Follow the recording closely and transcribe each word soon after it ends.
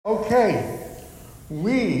Okay,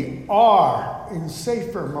 we are in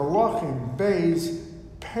Sefer Melachim Beis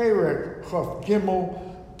Perek Chaf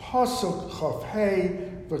Gimel Pasuk Chaf Hey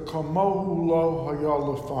V'Kamohu Lo Haya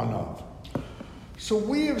Lefanav. So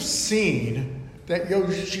we have seen that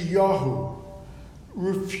Yoshiyahu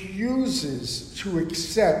refuses to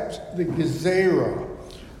accept the Gezerah,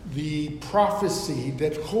 the prophecy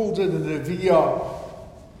that Huldah the Neviah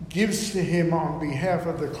gives to him on behalf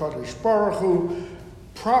of the Kadosh Baruch Hu,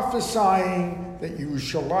 prophesying that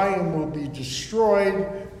Yerushalayim will be destroyed,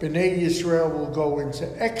 Bnei Yisrael will go into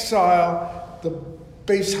exile, the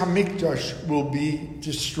Beis Hamikdash will be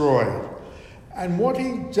destroyed. And what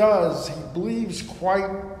he does, he believes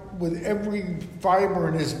quite with every fiber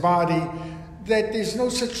in his body that there's no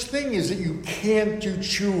such thing as that you can't do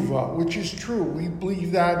tshuva, which is true. We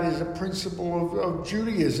believe that is a principle of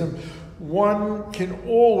Judaism. One can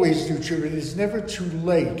always do tshuva. It is never too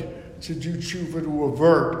late to do tshuva, to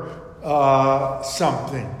avert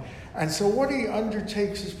something. And so what he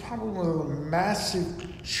undertakes is probably one of the massive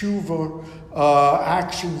tshuva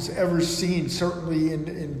actions ever seen, certainly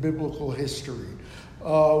in biblical history.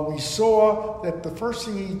 We saw that the first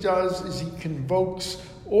thing he does is he convokes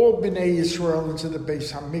all Bnei Yisrael into the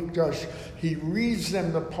Beis Hamikdash. He reads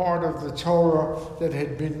them the part of the Torah that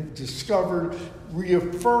had been discovered,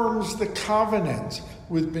 reaffirms the covenant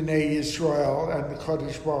with Bnei Yisrael and the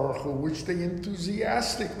Kadosh Baruch Hu, which they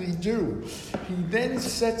enthusiastically do. He then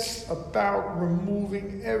sets about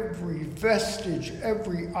removing every vestige,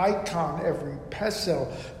 every icon, every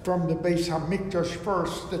pesel from the Beis Hamikdash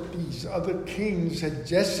first that these other kings had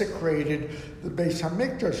desecrated the Beis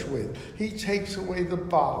Hamikdash with. He takes away the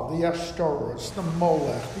Baal, the Ashtoreths, the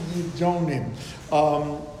Molech, the Yidonim,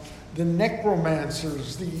 the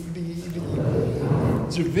necromancers, the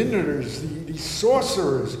divinators, the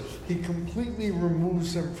sorcerers. He completely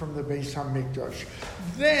removes them from the Beis Hamikdash.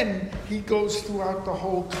 Then he goes throughout the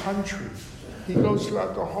whole country. He goes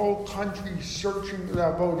throughout the whole country searching the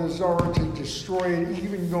Avodah Zarah to destroy it,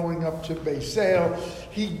 even going up to Beisel.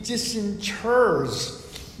 He disinters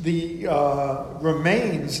the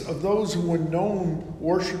remains of those who were known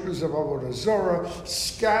worshippers of Avodah Zarah,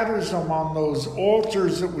 scatters them on those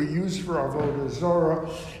altars that were used for Avodah Zarah.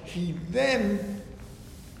 He then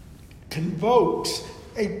convokes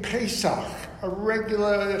a Pesach, a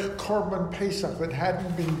regular Korban Pesach that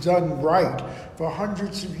hadn't been done right for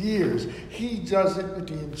hundreds of years. He does it with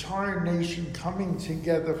the entire nation coming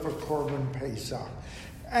together for Korban Pesach.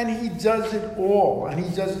 And he does it all, and he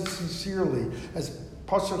does it sincerely. As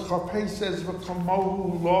Pasuk Chapei says,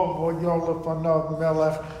 "V'kamohu lo hoya lefanav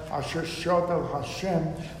melech asher shad el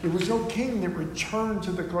Hashem." There was no king that returned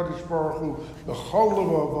to the Kadosh Baruch Hu b'chol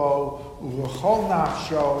levavo u'v'chol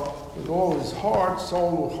nafsho, with all his heart,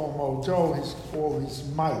 soul, u'chol modo, all his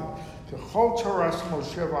might. K'chol taras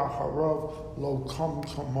Moshe v'acharav lo kam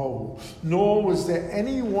kamohu. Nor was there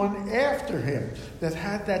anyone after him that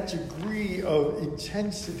had that degree of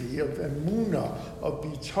intensity, of emunah, of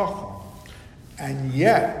bitachon. And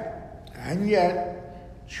yet,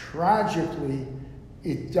 tragically,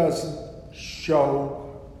 it doesn't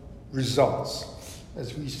show results.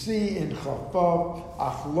 As we see in Chafav,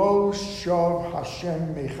 Achlo Shav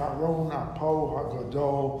Hashem Mecharon Apo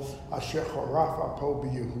Hagadol Asher Choraf Apo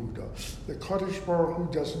B'Yehuda. The Kadosh Baruch Hu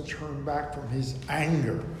doesn't turn back from his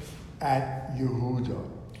anger at Yehuda.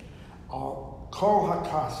 Kol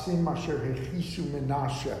HaKasim Asher Hechisu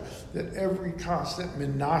Menashe, that every kas that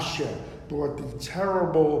Menashe brought, the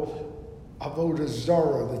terrible Avodah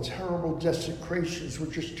Zarah, the terrible desecrations were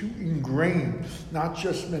just too ingrained. Not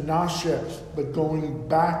just Menashe, but going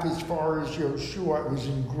back as far as Yoshua, it was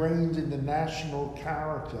ingrained in the national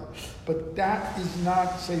character. But that is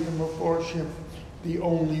not, say the Meforshim, the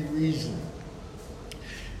only reason.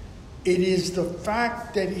 It is the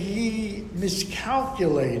fact that he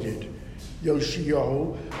miscalculated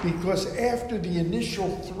Yoshiyahu, because after the initial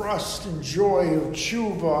thrust and joy of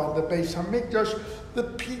tshuva and the Beis Hamikdash, the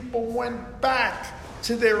people went back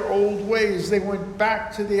to their old ways. They went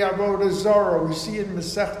back to the Avodah Zarah. We see in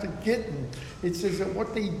Masechta Gittin, it says that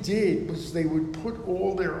what they did was they would put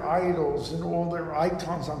all their idols and all their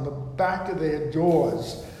icons on the back of their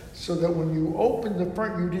doors, so that when you opened the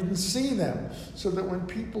front, you didn't see them. So that when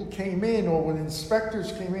people came in, or when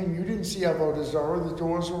inspectors came in, you didn't see Avodah Zarah, the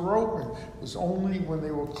doors were open. It was only when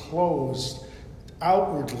they were closed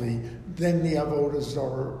outwardly, then the Avodah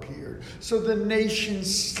Zarah appeared. So the nation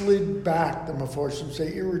slid back, the Meforshim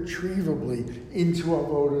say, irretrievably into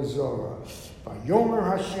Avodah Zarah. Vayomer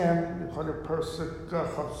Hashem, Pasuk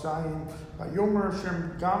Chafzayin, Vayomer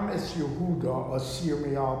Hashem gam es Yehuda asir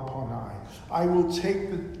me'al panai. I will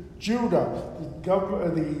take the Judah,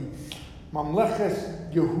 the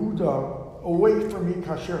Mamlechet Yehuda, away from me,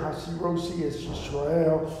 kasher hasirosi es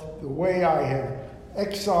Yisrael, the way I have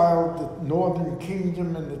exiled the northern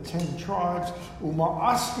kingdom and the 10 tribes.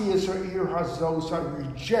 Uma'asti es ha'ir hazos, I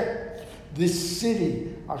reject this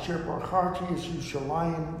city. Asher barcharti es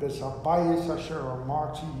Yushalayim, v'sabayis asher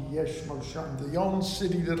amarti yesh Moshe, the own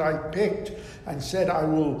city that I picked and said I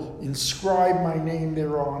will inscribe my name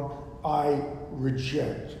thereon, I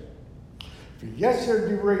reject. V'yeser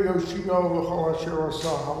divrei Yoshio v'chol asher asa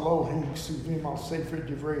halohim ksuvim al sefer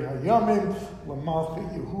divrei hayamim l'malchei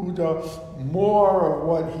Yehuda. More of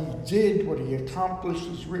what he did, what he accomplished,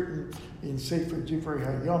 is written in Sefer Divrei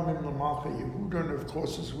Hayamim l'malchei Yehuda. And of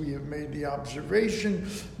course, as we have made the observation,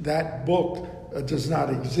 that book does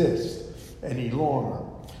not exist any longer.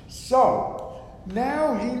 So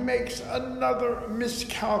now he makes another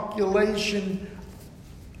miscalculation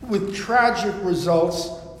with tragic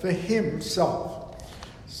results for himself.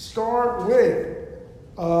 Start with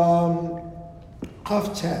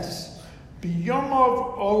Chavtes.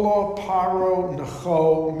 B'yomov Ola Paro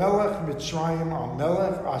Necho Melech Mitzrayim al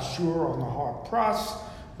Melech Ashur al Nahar Pras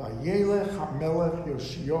Vayelech HaMelech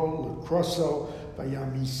Yoshio Lekroso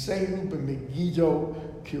Vayamiseu B'Megiddo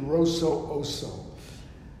Kiroso Oso.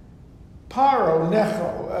 Paro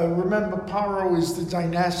Necho. Remember, Paro is the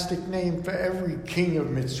dynastic name for every king of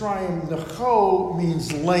Mitzrayim. Necho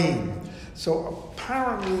means lame. So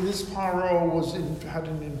apparently, this Paro had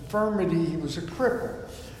an infirmity. He was a cripple.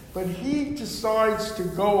 But he decides to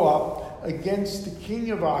go up against the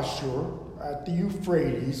king of Ashur at the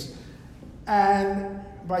Euphrates, and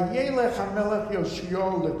Vayelech HaMelech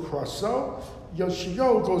Yoshio Lekroso.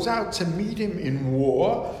 Yoshio goes out to meet him in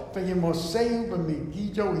war. Vayimoseu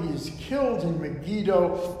b'Megiddo, he is killed in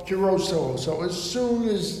Megiddo, Kiroso. So as soon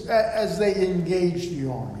as they engage the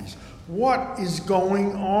armies. What is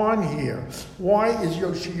going on here? Why is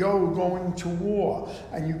Yoshio going to war?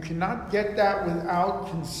 And you cannot get that without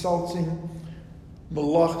consulting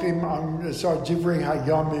Melachim, Divrei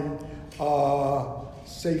Hayamim,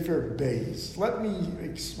 Sefer Beis. Let me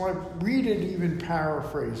explain, read it, even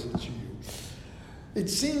paraphrase it to you. It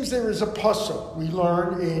seems there is a pasuk we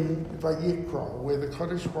learn in Vayikra, where the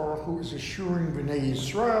Kadosh Baruch Hu is assuring Bnei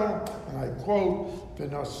Yisrael, and I quote,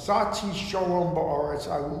 "V'nasati shalom ba'aretz,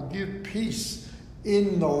 I will give peace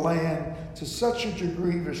in the land to such a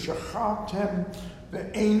degree, v'shachabtem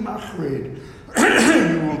ve'ein machrid,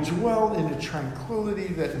 you will dwell in a tranquility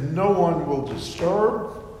that no one will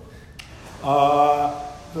disturb.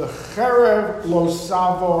 V'cherev lo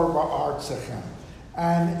savor ba'artzachem,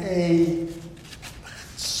 and a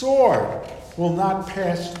sword will not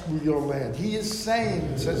pass through your land." He is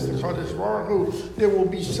saying, says the Kadosh Baruch Hu, there will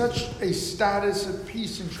be such a status of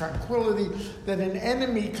peace and tranquility that an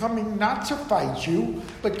enemy coming not to fight you,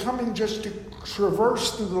 but coming just to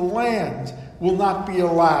traverse through the land will not be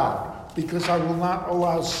allowed, because I will not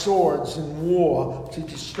allow swords and war to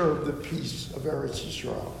disturb the peace of Eretz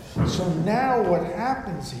Yisrael. So now what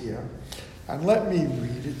happens here, and let me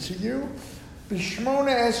read it to you.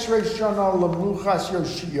 B'shmona esrei shana lemuchas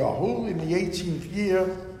Yoshiyahu, in the 18th year,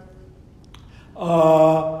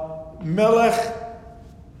 Melech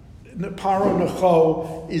Paro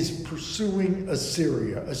Necho is pursuing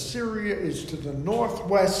Assyria. Assyria is to the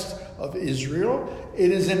northwest of Israel.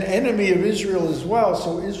 It is an enemy of Israel as well,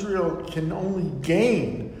 so Israel can only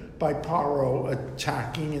gain by Paro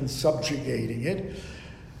attacking and subjugating it.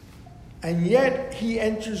 And yet he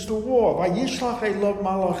enters the war. Vayishlach elov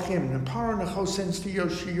malachim. And Paro Necho sends to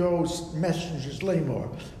Yoshio's messengers, Lamor,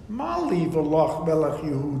 Mali v'lach melech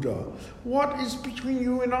Yehuda. What is between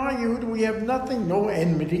you and I, Yehuda? We have nothing, no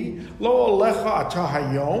enmity. Lo alecha ata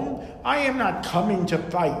hayom. I am not coming to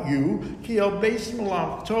fight you. Ki el beis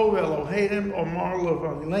melachto Elohim omar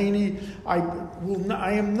levaleni.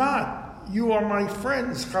 I am not. You are my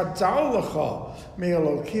friends.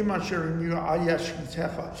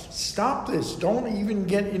 Stop this. Don't even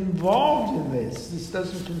get involved in this. This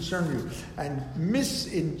doesn't concern you. And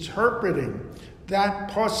misinterpreting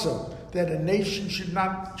that pasuk, that a nation should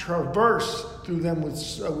not traverse through them with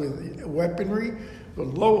weaponry.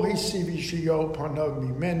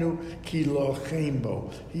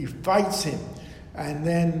 He fights him. And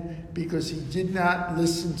then, because he did not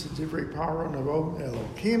listen to Divrei Paro Nevo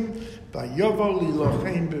Elohim, Vayovo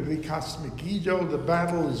Lilochem Bevikas Megiddo, the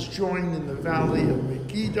battle is joined in the valley of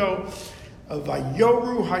Megiddo.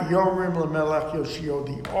 Vayoru Hayorim LaMelech Yoshio,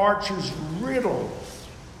 the archers riddle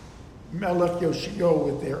Melech Yoshio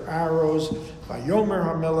with their arrows. Vayomer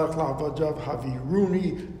HaMelech LaVadav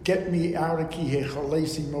Haviruni, get me out of Ki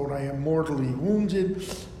Hechalesi Mod, I am mortally wounded.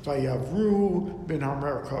 Vayavru ben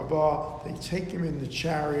HaMerkava, they take him in the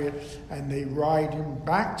chariot and they ride him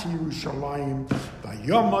back to Yerushalayim.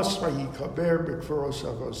 Vayamas vayikaber b'kvaros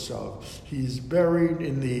avosav. He is buried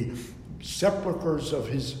in the sepulchres of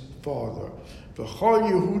his father. V'chol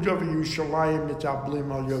Yehuda v'Yerushalayim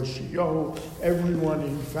mitablim al Yoshiyahu. Everyone,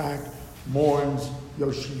 in fact, mourns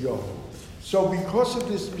Yoshiyahu. So because of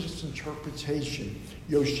this misinterpretation,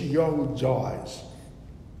 Yoshiyahu dies.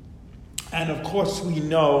 And of course we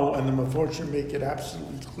know, and the Meforshim make it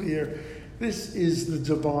absolutely clear, this is the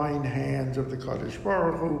divine hand of the Kadosh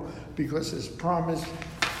Baruch Hu, because as promised,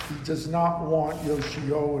 he does not want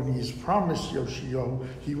Yoshiyahu, and he's promised Yoshiyahu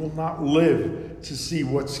he will not live to see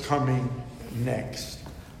what's coming next.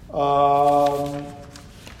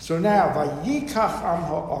 So now, Vayikach am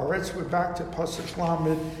ha'aretz, we're back to Pasuk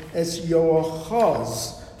Lamed, es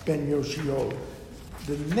Yoachaz ben Yoshiyahu.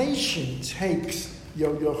 The nation takes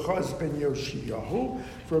Yoachaz ben Yoshiyahu.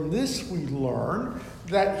 From this we learn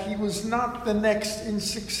that he was not the next in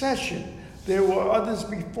succession. There were others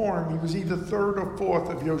before him. He was either third or fourth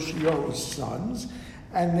of Yoshiyahu's sons.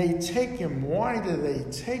 And they take him. Why do they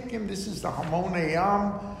take him? This is the Hamonei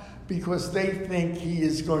Am, because they think he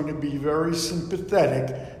is going to be very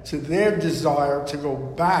sympathetic to their desire to go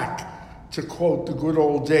back to, quote, the good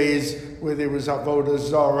old days where there was Avodah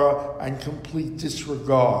Zarah and complete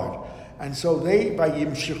disregard. And so they, by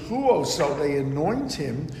Yimshechuo, so they anoint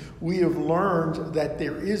him. We have learned that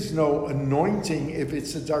there is no anointing if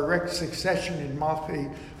it's a direct succession in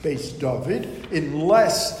Malchei Beis David,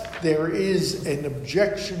 unless there is an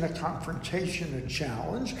objection, a confrontation, a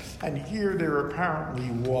challenge. And here there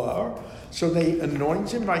apparently were. So they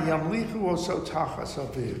anoint him by Yamlichu Oso Tachas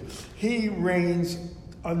Aviv. He reigns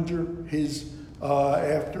under his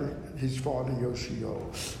after his father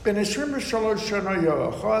Yoshiyahu. Ben 23 shana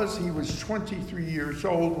Yoachaz, he was 23 years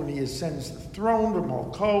old when he ascends the throne of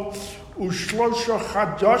Malko. Ushlosha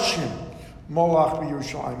chadashim molach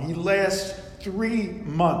b'Yerushalayim. He lasts 3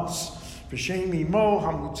 months. V'shem imo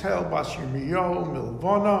Hamutel bas Yirmiyahu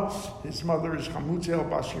milvana. His mother is Hamutel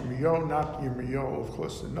bas Yirmiyahu, not Yirmiyahu, of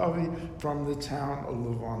course, the Navi, from the town of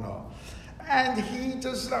Levana. And he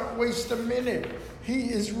does not waste a minute. He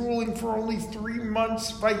is ruling for only 3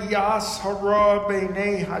 months. Vayas hara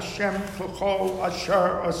b'nei Hashem k'chol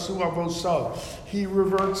asher asu avosav. He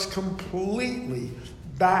reverts completely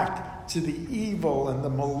back to the evil and the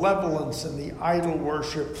malevolence and the idol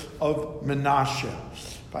worship of Menashe.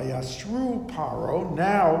 Vayasru Paro.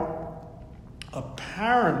 Now,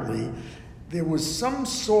 apparently, there was some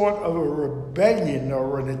sort of a rebellion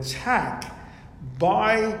or an attack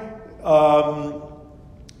by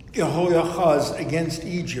Yehoiachaz against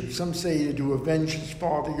Egypt. Some say to avenge his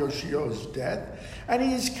father Yoshiyahu's death. And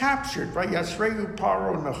he is captured. Vayasreu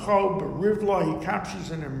Paro Necho beRivla. He captures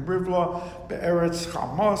him in Rivla, be'eretz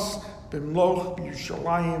Chamas, b'mloch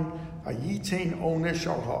b'Yerushalayim, hayitain onesh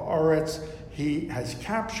al ha'aretz. He has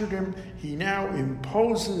captured him. He now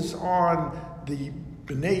imposes on the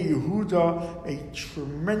B'nai Yehuda a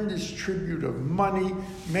tremendous tribute of money.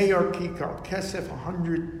 Me'ar kikar kesef,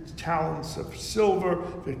 100 talents of silver,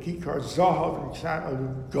 v'kikar zahav, and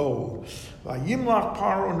of gold. Vayimlach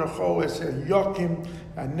Paro Necho es Eliakim,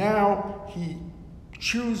 and now he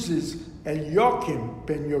chooses Eliakim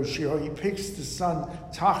ben Yoshiyahu. He picks the son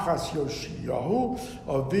Tachas Yoshiyahu,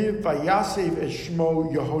 Aviv Vayasev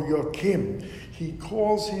Eshmo Yehoyakim. He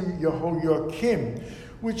calls him Yehoyakim,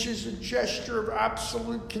 which is a gesture of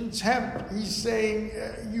absolute contempt. He's saying,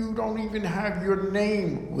 you don't even have your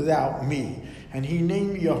name without me. And he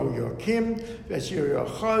named Yehoyakim,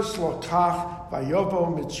 V'Yehoyachaz Lokach,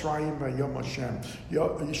 Vayovo Mitzrayim, Vayom Hashem.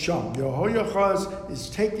 Yehoyachaz is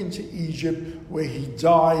taken to Egypt, where he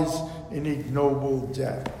dies an ignoble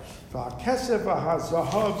death. V'Kesef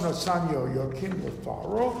v'Hazahav Nasan Yehoyakim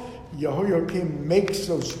lePharaoh. Yehoyakim makes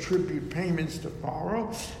those tribute payments to Pharaoh.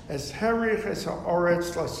 As herich as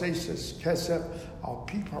ha'aretz laseses kesef al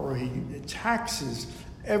piparo, he taxes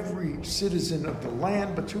every citizen of the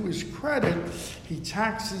land, but to his credit, he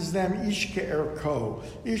taxes them ish ke'erko,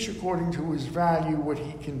 ish according to his value, what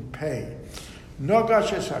he can pay.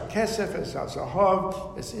 Nogash es ha'kesef es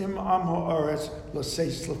ha'zahav es im am ha'aretz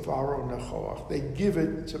lases lePharaoh nechoach. They give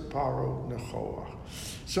it to Pharaoh nechoach.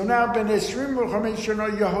 So now, ben 25 shana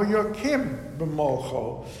Yehoyakim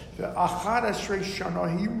b'molcho. Ve'achad esrei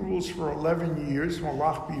shana, he rules for 11 years.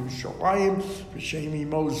 Malach b'Yerushalayim, v'shem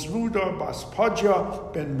imo Zvuda bas Padja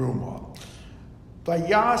ben Ruma.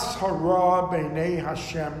 Vayas hara b'nei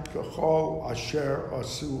Hashem k'chol asher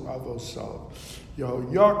asu avosav.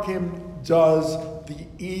 Yehoyakim does the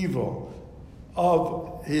evil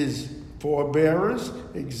of his forebearers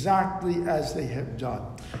exactly as they have done.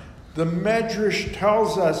 The Medrash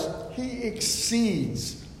tells us he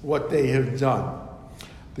exceeds what they have done.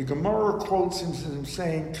 The Gemara quotes him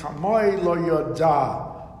saying, Kamoi lo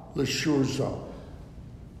yada l'shurzo.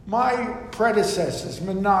 My predecessors,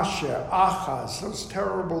 Menashe, Achaz, those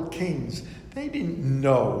terrible kings, they didn't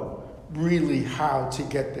know really how to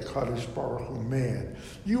get the Kadosh Baruch Hu mad.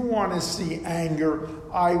 You want to see anger,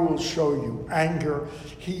 I will show you anger.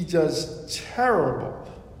 He does terrible,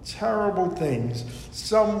 terrible things,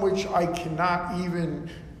 some which I cannot even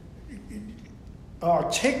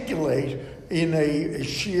articulate in a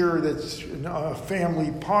shir that's in a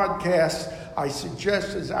family podcast. I suggest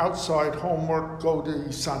as outside homework, go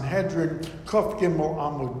to Sanhedrin, Kuf Gimel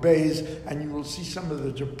Amud Beis, and you will see some of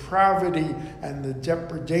the depravity and the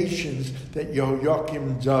depredations that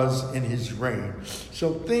Yehoiakim does in his reign.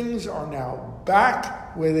 So things are now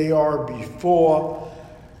back where they are before.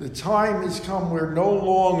 The time has come where no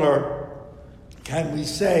longer can we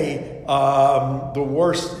say the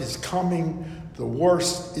worst is coming, the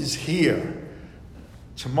worst is here.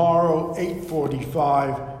 Tomorrow,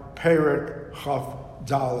 8:45, Perek Chaf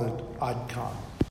Daled Ad Kan.